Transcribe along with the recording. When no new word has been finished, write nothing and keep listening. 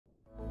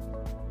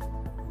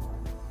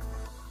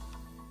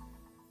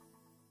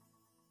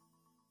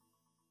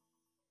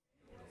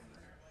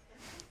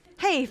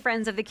Hi,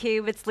 friends of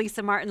theCUBE. It's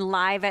Lisa Martin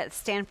live at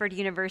Stanford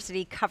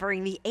University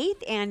covering the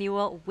 8th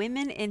annual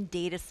Women in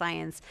Data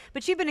Science.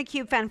 But you've been a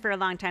CUBE fan for a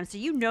long time, so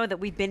you know that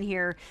we've been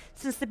here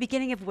since the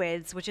beginning of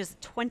WiDS, which is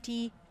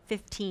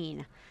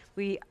 2015.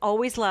 We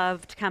always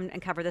love to come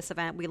and cover this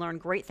event. We learn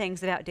great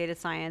things about data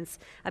science,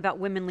 about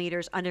women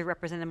leaders,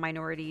 underrepresented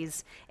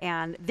minorities.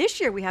 And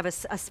this year we have a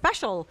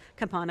special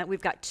component.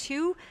 We've got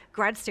 2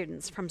 grad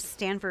students from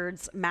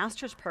Stanford's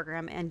master's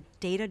program in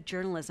data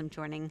journalism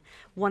joining.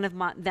 One of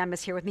them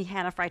is here with me,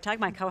 Hannah Freitag,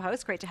 my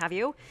co-host. Great to have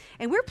you.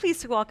 And we're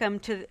pleased to welcome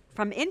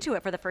from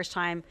Intuit for the first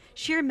time,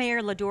 Shir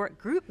Meir Lador,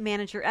 Group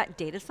Manager at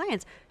Data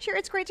Science. Shir,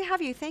 it's great to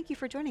have you. Thank you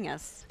for joining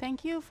us.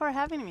 Thank you for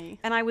having me.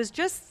 And I was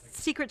just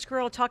secret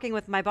squirrel talking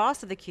with my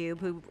boss of theCUBE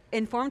who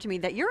informed me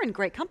that you're in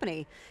great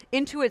company.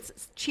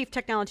 Intuit's Chief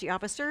Technology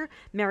Officer,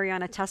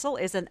 Mariana Tessel,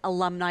 is an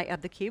alumni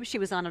of theCUBE. She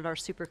was on at our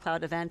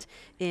SuperCloud event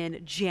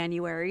in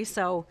January.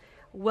 So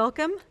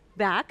welcome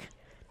back,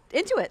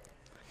 Intuit.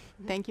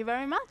 Thank you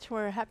very much.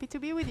 We're happy to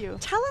be with you.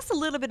 Tell us a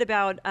little bit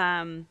about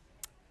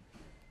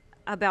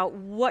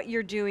what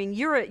you're doing.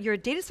 You're a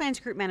data science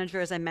group manager,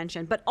 as I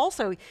mentioned, but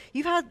also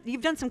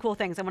you've done some cool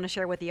things I want to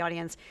share with the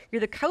audience.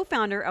 You're the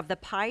co-founder of the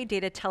Pi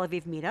Data Tel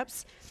Aviv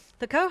meetups,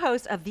 the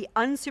co-host of the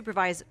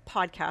Unsupervised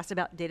podcast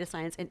about data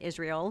science in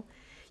Israel.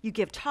 You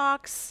give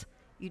talks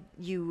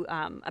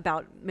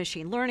about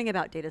machine learning,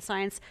 about data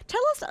science.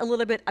 Tell us a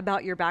little bit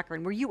about your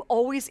background. Were you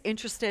always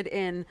interested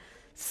in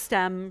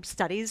STEM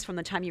studies from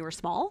the time you were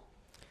small?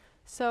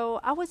 So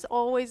I was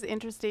always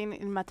interested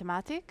in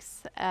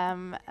mathematics.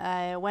 When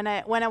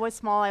I was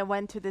small, I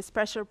went to this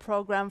special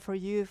program for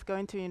youth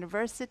going to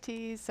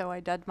university. So I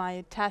did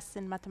my tests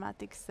in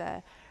mathematics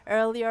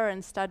earlier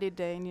and studied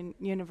in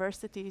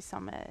university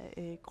some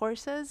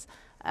courses.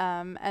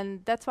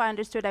 And that's why I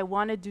understood I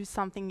want to do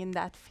something in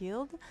that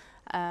field.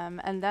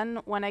 And then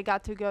when I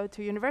got to go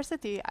to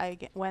university, I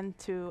went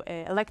to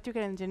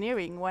electrical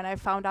engineering when I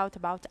found out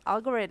about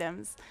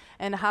algorithms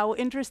and how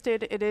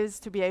interested it is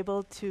to be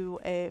able to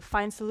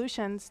find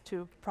solutions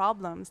to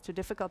problems, to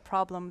difficult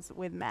problems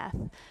with math.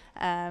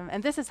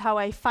 And this is how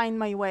I found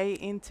my way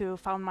into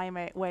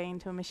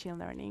machine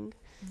learning.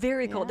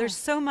 Very cool. There's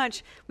so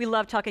much, we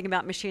love talking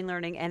about machine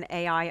learning and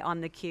AI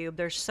on theCUBE.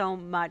 There's so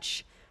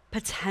much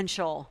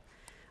potential.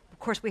 Of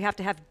course, we have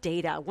to have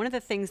data. One of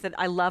the things that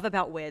I love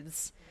about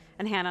WiDS,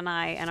 and Hannah and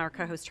I and our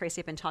co-host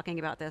Tracy have been talking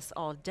about this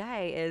all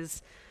day,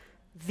 is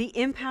the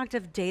impact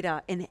of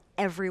data in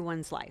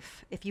everyone's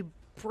life. If you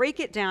break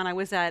it down, I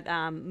was at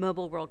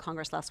Mobile World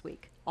Congress last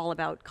week, all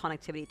about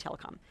connectivity,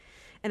 telecom.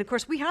 And of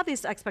course, we have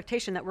this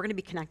expectation that we're going to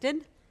be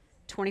connected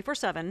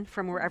 24/7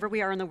 from wherever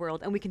we are in the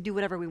world, and we can do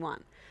whatever we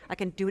want. I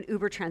can do an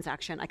Uber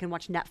transaction, I can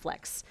watch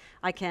Netflix,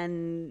 I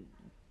can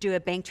do a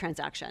bank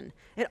transaction.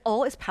 It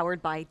all is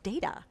powered by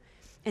data.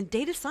 And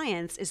data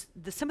science is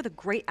some of the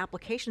great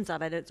applications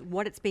of it. It's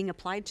what it's being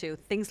applied to.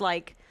 Things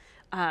like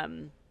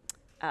climate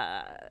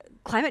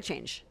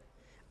change,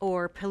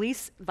 or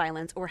police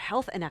violence, or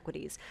health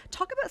inequities.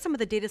 Talk about some of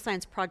the data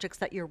science projects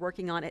that you're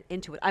working on at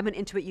Intuit. I'm an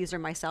Intuit user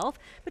myself,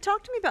 but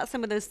talk to me about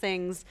some of those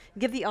things.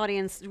 Give the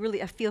audience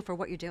really a feel for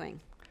what you're doing.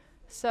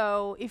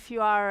 So if you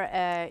are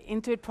an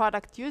Intuit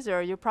product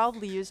user, you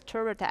probably use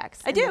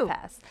TurboTax in the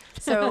past.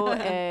 So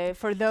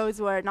for those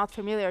who are not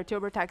familiar,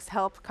 TurboTax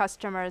help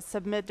customers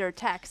submit their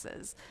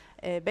taxes.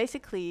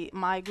 Basically,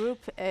 my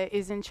group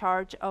is in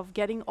charge of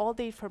getting all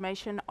the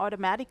information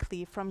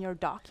automatically from your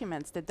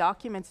documents, the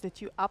documents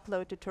that you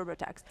upload to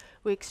TurboTax.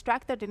 We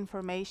extract that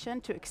information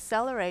to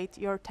accelerate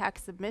your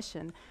tax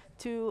submission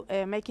to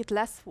make it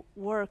less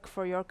work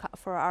for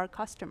our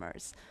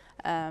customers.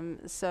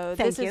 So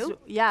Thank you.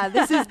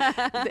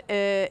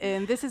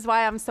 And this is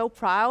why I'm so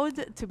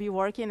proud to be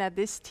working at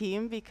this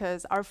team,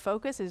 because our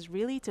focus is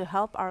really to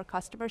help our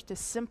customers to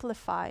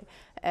simplify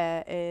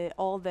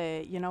all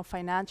the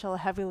financial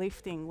heavy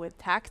lifting with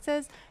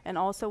taxes and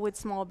also with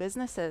small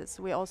businesses.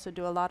 We also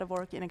do a lot of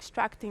work in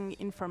extracting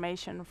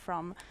information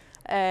from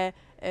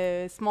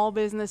small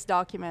business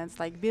documents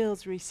like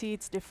bills,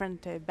 receipts,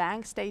 different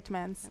bank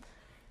statements.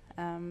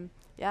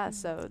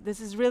 So this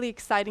is really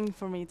exciting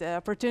for me, the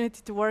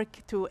opportunity to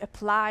work to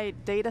apply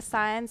data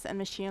science and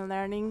machine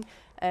learning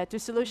to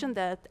solutions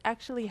that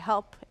actually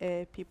help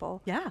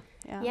people. Yeah,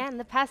 in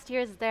the past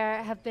years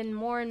there have been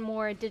more and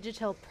more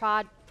digital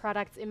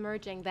products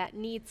emerging that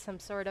need some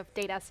sort of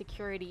data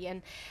security.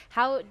 And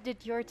how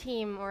did your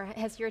team, or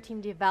has your team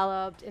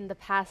developed in the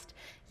past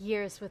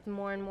years with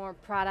more and more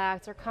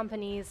products or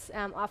companies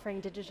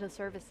offering digital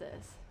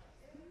services?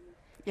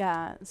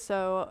 Yeah,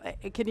 so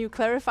can you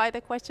clarify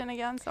the question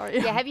again? Sorry.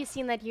 Yeah, have you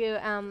seen that you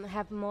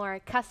have more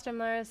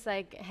customers?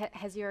 Like,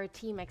 has your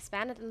team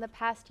expanded in the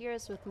past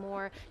years with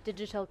more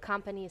digital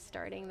companies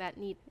starting that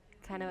need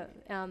kind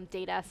of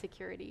data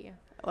security?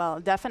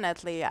 Well,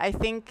 definitely. I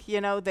think, you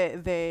know,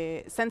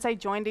 since I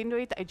joined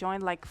Intuit, I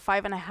joined like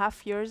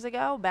 5.5 years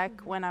ago,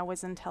 back when I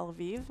was in Tel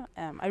Aviv.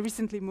 I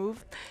recently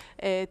moved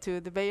to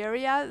the Bay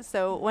Area.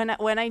 So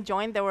when I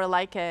joined, there were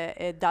like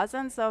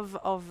dozens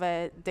of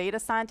data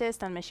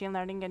scientists and machine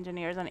learning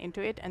engineers on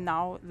Intuit, and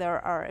now there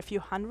are a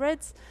few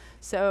hundreds.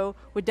 So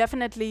we're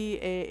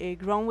definitely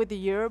grown with the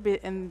year,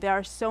 and there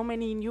are so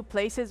many new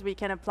places we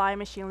can apply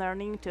machine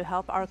learning to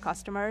help our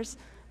customers.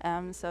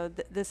 So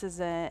this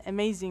is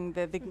amazing.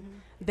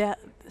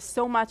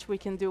 So much we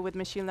can do with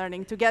machine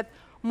learning to get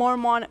more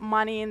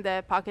money in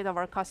the pocket of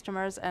our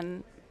customers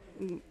and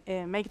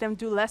make them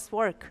do less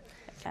work.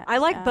 I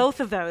like both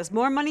of those.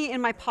 More money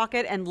in my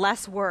pocket and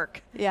less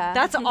work. Yeah,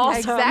 that's awesome.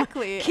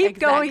 Exactly. Keep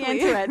going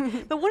into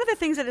it. But one of the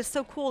things that is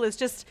so cool is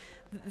just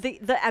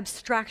the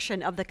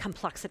abstraction of the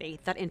complexity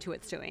that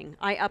Intuit's doing.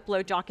 I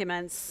upload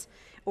documents,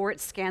 or it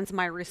scans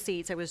my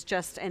receipts. I was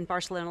just in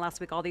Barcelona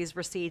last week, all these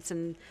receipts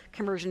and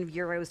conversion of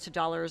euros to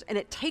dollars, and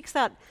it takes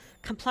that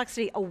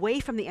complexity away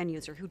from the end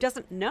user who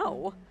doesn't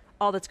know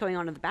all that's going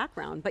on in the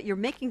background, but you're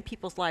making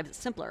people's lives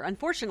simpler.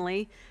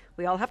 Unfortunately,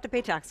 we all have to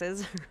pay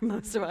taxes,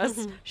 most of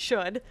us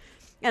should.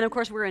 And of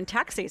course, we're in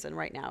tax season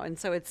right now, and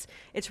so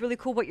it's really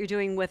cool what you're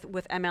doing with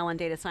ML and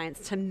data science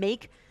to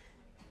make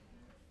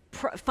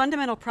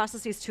fundamental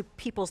processes to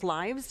people's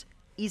lives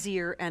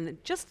easier and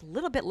just a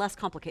little bit less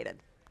complicated.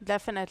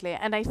 Definitely,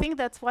 and I think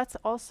that's what's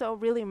also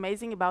really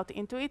amazing about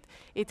Intuit.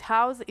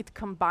 It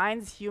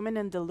combines human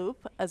in the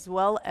loop as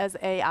well as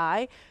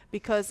AI,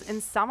 because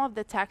in some of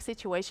the tax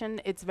situation,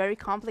 it's very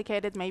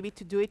complicated maybe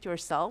to do it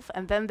yourself,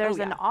 and then there's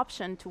an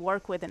option to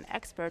work with an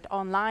expert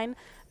online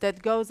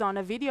that goes on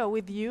a video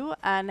with you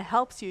and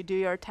helps you do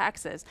your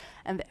taxes.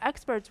 And the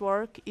expert's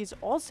work is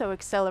also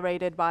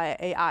accelerated by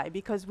AI,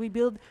 because we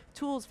build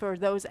tools for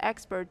those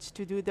experts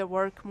to do the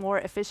work more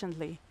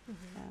efficiently.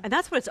 And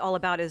that's what it's all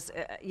about, is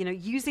you know,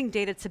 using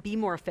data to be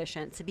more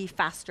efficient, to be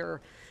faster,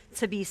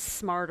 to be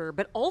smarter,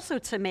 but also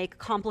to make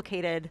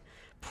complicated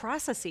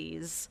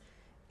processes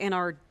in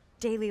our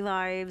daily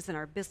lives and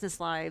our business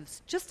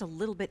lives just a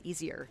little bit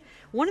easier.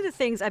 One of the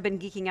things I've been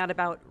geeking out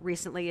about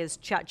recently is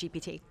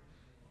ChatGPT.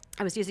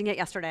 I was using it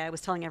yesterday. I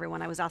was telling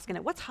everyone, I was asking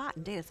it, what's hot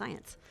in data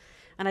science?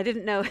 And I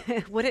didn't know,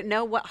 wouldn't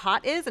know what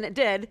hot is, and it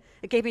did.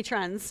 It gave me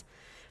trends.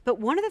 But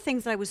one of the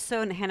things that I was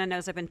so, and Hannah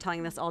knows I've been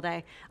telling this all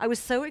day, I was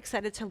so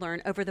excited to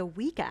learn over the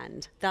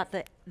weekend that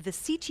the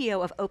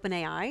CTO of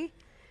OpenAI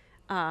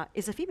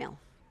is a female.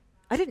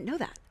 I didn't know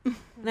that.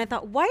 And I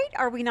thought, why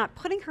are we not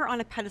putting her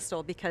on a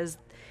pedestal? Because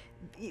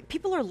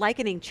people are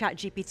likening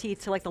ChatGPT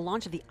to like the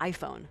launch of the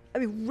iPhone. I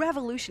mean,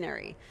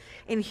 revolutionary.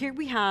 And here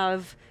we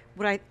have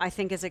what I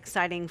think is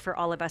exciting for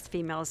all of us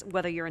females,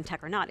 whether you're in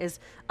tech or not, is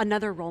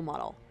another role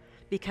model.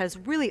 Because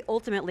really,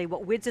 ultimately,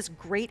 what WiDS is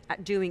great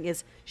at doing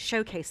is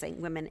showcasing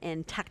women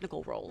in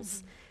technical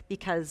roles.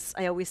 Because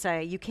I always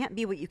say, you can't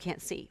be what you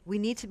can't see. We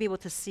need to be able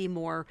to see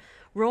more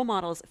role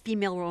models,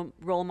 female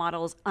role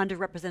models,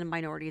 underrepresented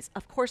minorities,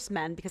 of course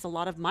men, because a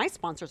lot of my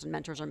sponsors and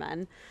mentors are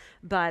men,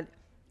 but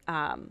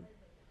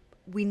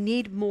we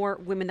need more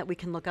women that we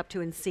can look up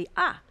to and see,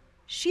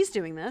 she's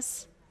doing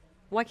this,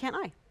 why can't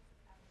I?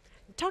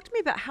 Talk to me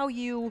about how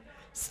you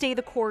stay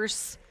the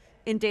course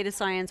in data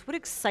science. What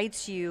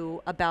excites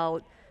you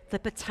about the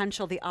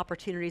potential, the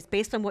opportunities,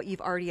 based on what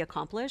you've already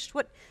accomplished?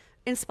 What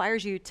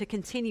inspires you to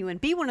continue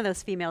and be one of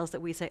those females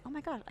that we say, oh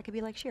my God, I could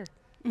be like Shir?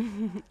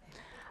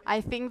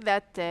 I think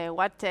that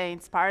what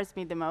inspires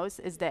me the most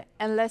is the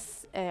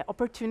endless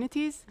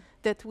opportunities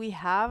that we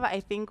have. I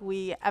think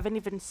we haven't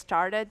even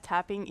started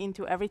tapping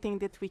into everything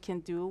that we can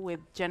do with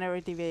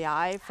generative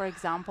AI, for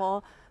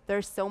example.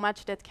 There's so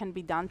much that can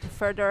be done to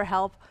further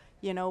help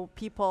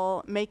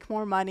people make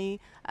more money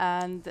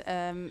and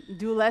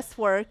do less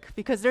work,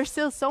 because there's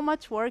still so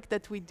much work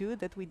that we do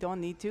that we don't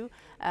need to.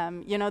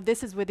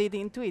 This is within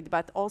Intuit,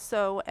 but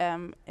also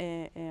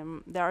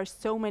there are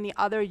so many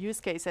other use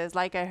cases,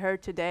 like I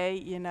heard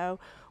today,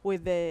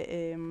 with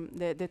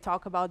the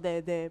talk about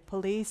the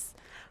police.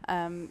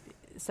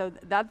 So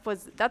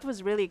that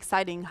was really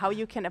exciting, how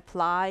you can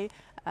apply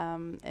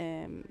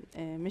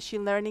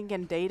machine learning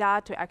and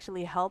data to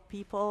actually help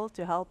people,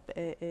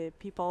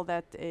 people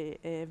that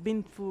have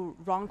been through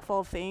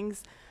wrongful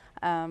things.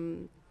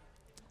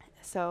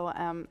 So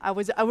I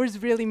was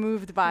really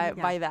moved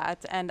by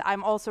that, and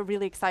I'm also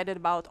really excited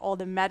about all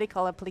the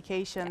medical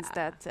applications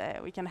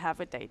that we can have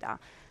with data.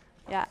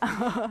 Yeah.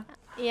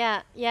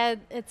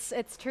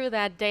 It's true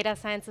that data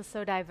science is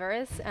so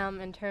diverse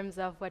in terms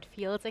of what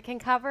fields it can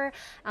cover,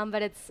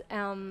 but it's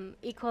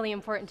equally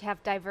important to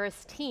have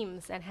diverse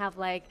teams and have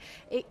like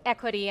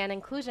equity and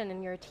inclusion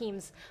in your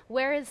teams.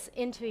 Where is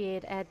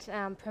Intuit at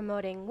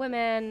promoting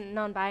women,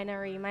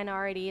 non-binary,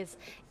 minorities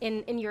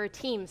in your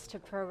teams to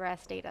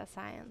progress data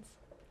science?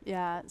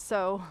 Yeah,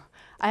 so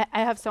I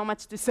have so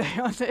much to say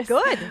on this.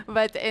 Good.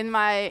 But in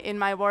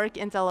my work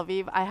in Tel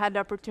Aviv, I had the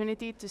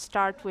opportunity to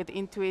start with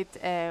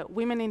Intuit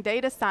Women in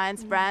Data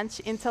Science branch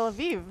in Tel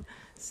Aviv.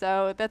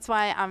 So that's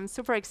why I'm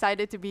super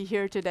excited to be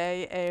here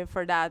today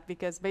for that,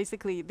 because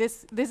basically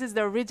this is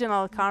the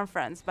original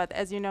conference, but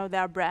as you know,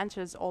 there are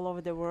branches all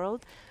over the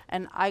world,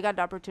 and I got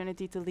the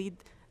opportunity to lead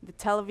the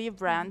Tel Aviv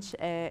branch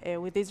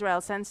with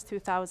Israel since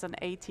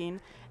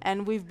 2018,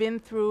 and we've been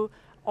through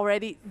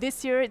already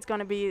this year.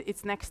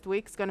 It's next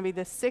week. It's going to be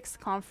the 6th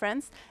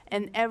conference,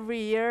 and every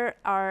year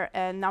our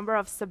number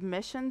of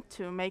submissions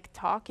to make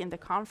talk in the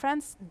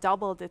conference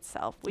doubled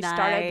itself. We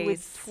started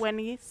with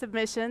 20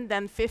 submissions,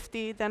 then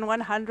 50, then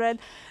 100.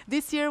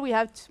 This year we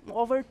have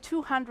over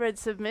 200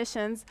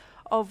 submissions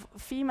of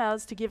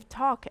females to give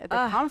talk at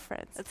the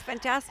conference. That's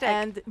fantastic.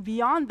 And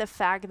beyond the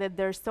fact that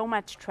there's so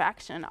much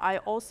traction, I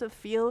also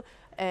feel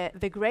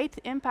the great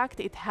impact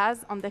it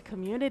has on the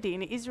community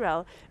in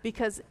Israel,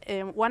 because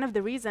one of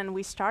the reasons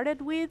we started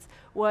with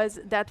was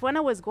that when I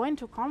was going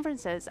to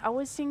conferences, I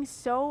was seeing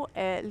so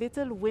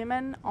little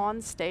women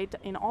on stage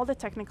in all the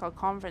technical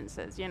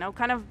conferences, you know,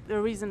 kind of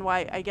the reason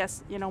why I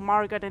guess, you know,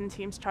 Margot and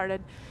team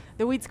started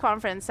the WiDS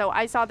conference. So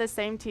I saw the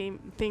same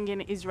thing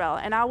in Israel,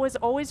 and I was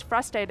always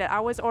frustrated. I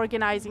was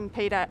organizing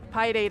PyData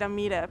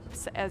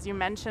meetups, as you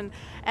mentioned,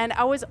 and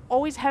I was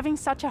always having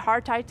such a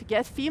hard time to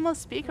get female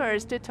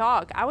speakers to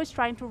talk. I was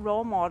trying to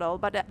role model,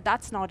 but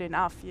that's not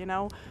enough, you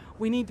know.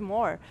 We need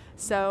more.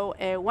 So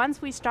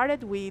once we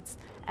started WiDS,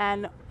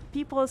 and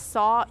people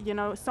saw, you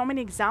know, so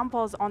many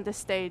examples on the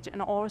stage,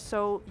 and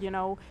also, you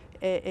know,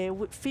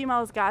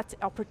 females got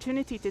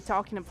opportunity to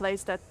talk in a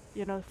place that,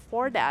 you know,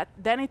 for that,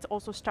 then it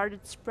also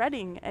started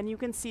spreading, and you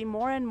can see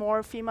more and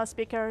more female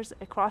speakers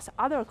across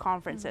other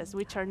conferences,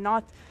 which are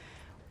not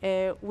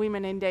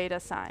women in data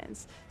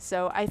science.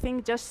 So I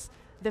think just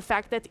the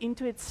fact that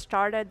Intuit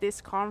started this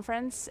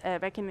conference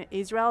back in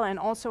Israel and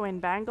also in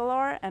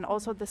Bangalore, and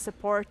also the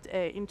support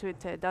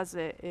Intuit does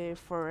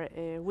for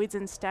WiDS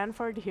in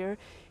Stanford here,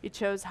 it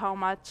shows how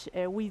much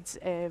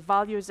WiDS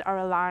values are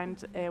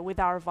aligned with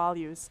our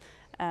values.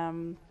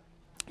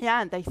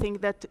 Yeah, and I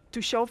think that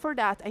to show for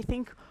that, I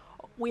think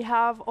we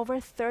have over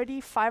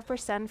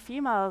 35%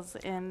 females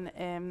in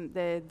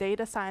the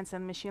data science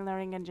and machine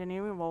learning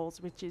engineering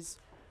roles, which is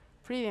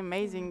pretty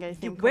amazing, I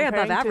think, way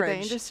above comparing to average.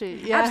 the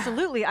industry. Yeah.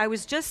 Absolutely. I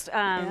was just,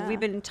 we've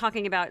been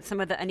talking about some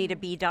of the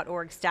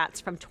AnitaB.org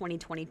stats from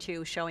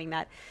 2022 showing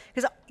that,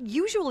 because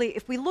usually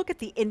if we look at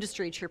the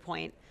industry, to your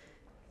point,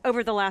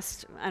 over the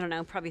last, I don't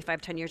know, probably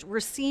 5-10 years, we're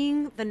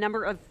seeing the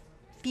number of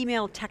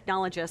female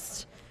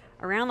technologists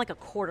around like a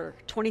quarter,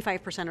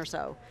 25% or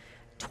so.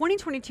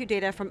 2022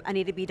 data from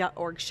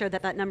AnitaB.org showed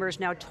that that number is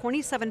now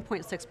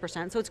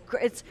 27.6%. So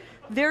it's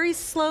very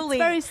slowly,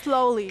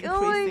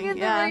 going in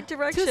the right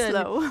direction. Too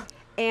slow.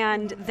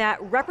 And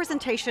that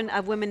representation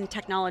of women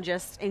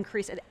technologists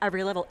increased at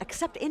every level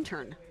except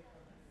intern,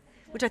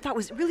 which I thought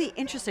was really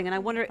interesting. And I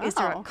wonder, is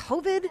there a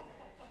COVID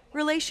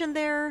relation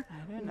there?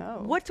 I don't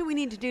know. What do we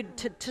need to do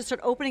to start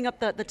opening up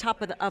the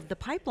top of the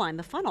pipeline,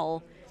 the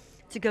funnel,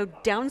 to go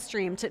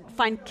downstream to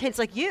find kids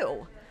like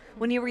you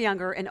when you were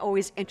younger and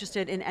always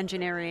interested in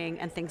engineering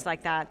and things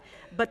like that?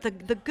 But the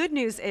good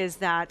news is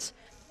that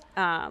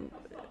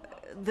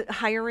the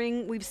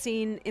hiring, we've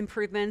seen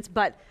improvements,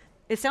 but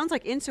it sounds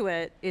like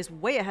Intuit is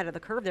way ahead of the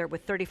curve there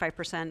with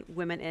 35%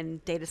 women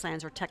in data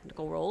science or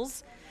technical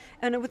roles.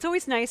 And what's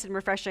always nice and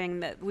refreshing,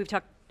 that we've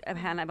talked,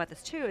 Hannah, about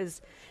this too,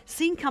 is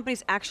seeing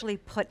companies actually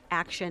put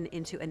action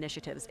into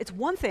initiatives. It's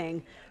one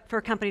thing for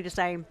a company to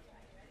say,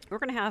 we're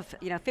going to have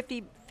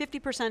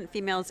 50%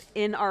 females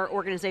in our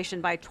organization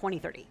by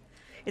 2030.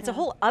 It's a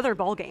whole other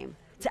ballgame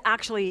to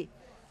actually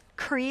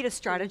create a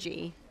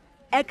strategy,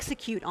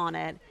 execute on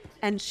it,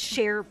 and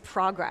share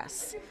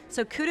progress.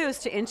 So kudos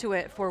to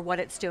Intuit for what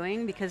it's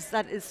doing, because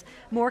that is,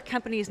 more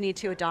companies need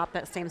to adopt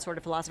that same sort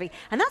of philosophy.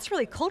 And that's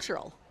really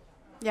cultural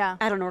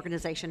at an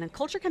organization. And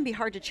culture can be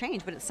hard to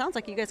change, but it sounds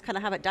like you guys kind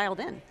of have it dialed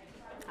in.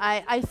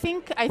 I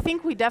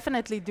think we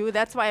definitely do.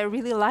 That's why I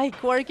really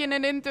like working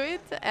in Intuit.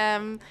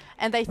 And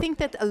I think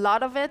that a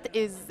lot of it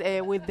is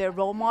with the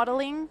role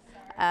modeling,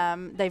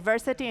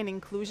 diversity and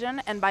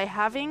inclusion, and by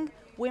having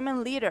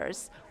women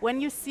leaders. When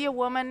you see a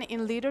woman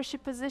in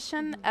leadership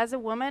position as a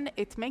woman,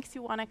 it makes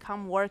you want to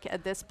come work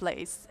at this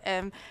place.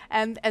 And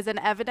as an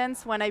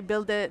evidence, when I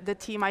built the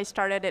team I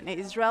started in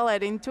Israel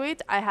at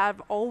Intuit, I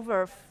have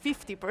over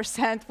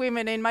 50%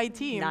 women in my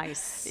team.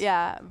 Nice.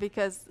 Yeah,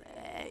 because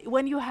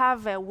when you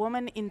have a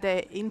woman in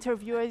the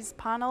interviewers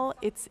panel,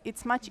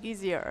 it's much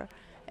easier.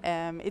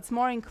 It's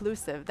more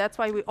inclusive. That's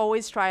why we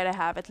always try to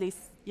have at least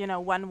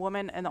one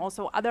woman and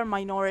also other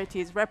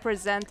minorities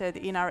represented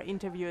in our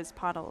interviewers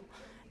panel.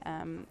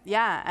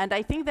 And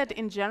I think that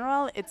in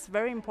general, it's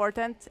very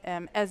important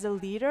as a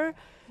leader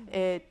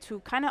to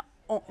kind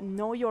of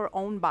know your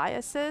own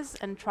biases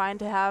and trying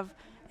to have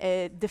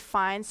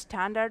defined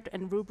standard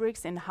and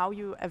rubrics in how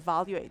you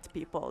evaluate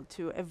people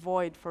to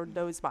avoid for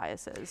those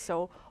biases.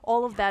 So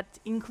all of that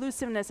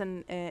inclusiveness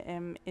and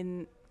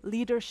in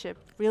leadership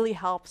really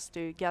helps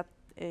to get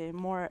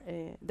more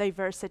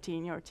diversity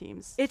in your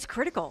teams. It's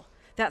critical.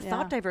 That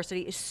thought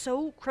diversity is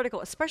so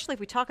critical, especially if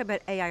we talk about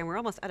AI, and we're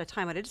almost out of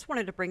time, but I just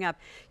wanted to bring up,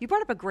 you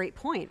brought up a great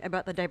point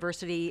about the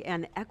diversity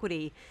and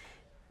equity.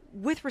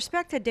 with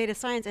respect to data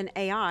science and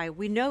AI,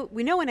 we know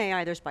in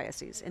AI there's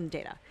biases in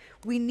data.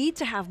 We need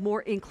to have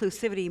more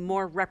inclusivity,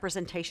 more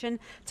representation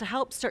to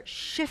help start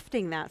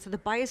shifting that so the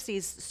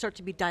biases start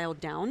to be dialed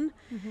down.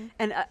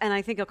 And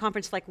I think a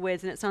conference like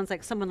WiDS, and it sounds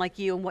like someone like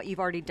you and what you've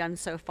already done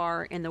so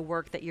far in the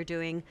work that you're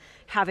doing,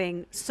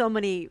 having so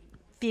many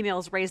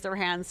females raise their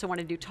hands to want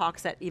to do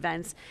talks at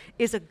events,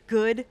 is a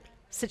good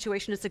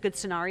situation, it's a good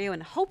scenario,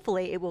 and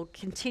hopefully it will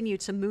continue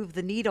to move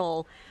the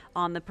needle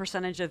on the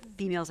percentage of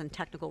females in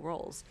technical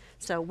roles.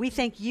 So we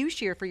thank you,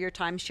 Shir, for your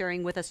time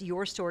sharing with us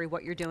your story,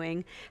 what you're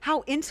doing,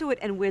 how Intuit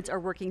and WiDS are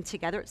working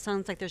together. It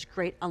sounds like there's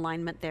great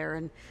alignment there,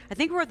 and I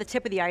think we're at the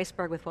tip of the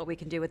iceberg with what we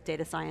can do with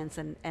data science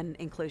and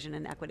inclusion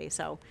and equity.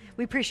 So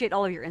we appreciate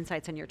all of your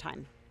insights and your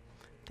time.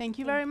 Thank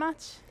you very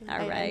much. All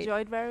I right.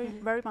 enjoyed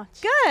very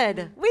much.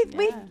 Good.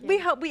 We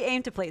hope we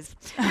aim to please.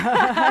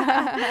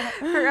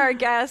 For our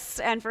guests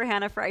and for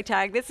Hannah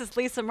Freitag, this is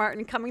Lisa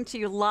Martin coming to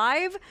you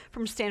live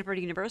from Stanford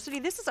University.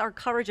 This is our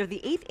coverage of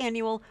the 8th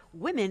Annual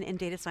Women in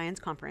Data Science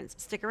Conference.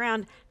 Stick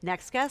around.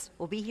 Next guest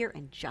will be here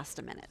in just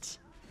a minute.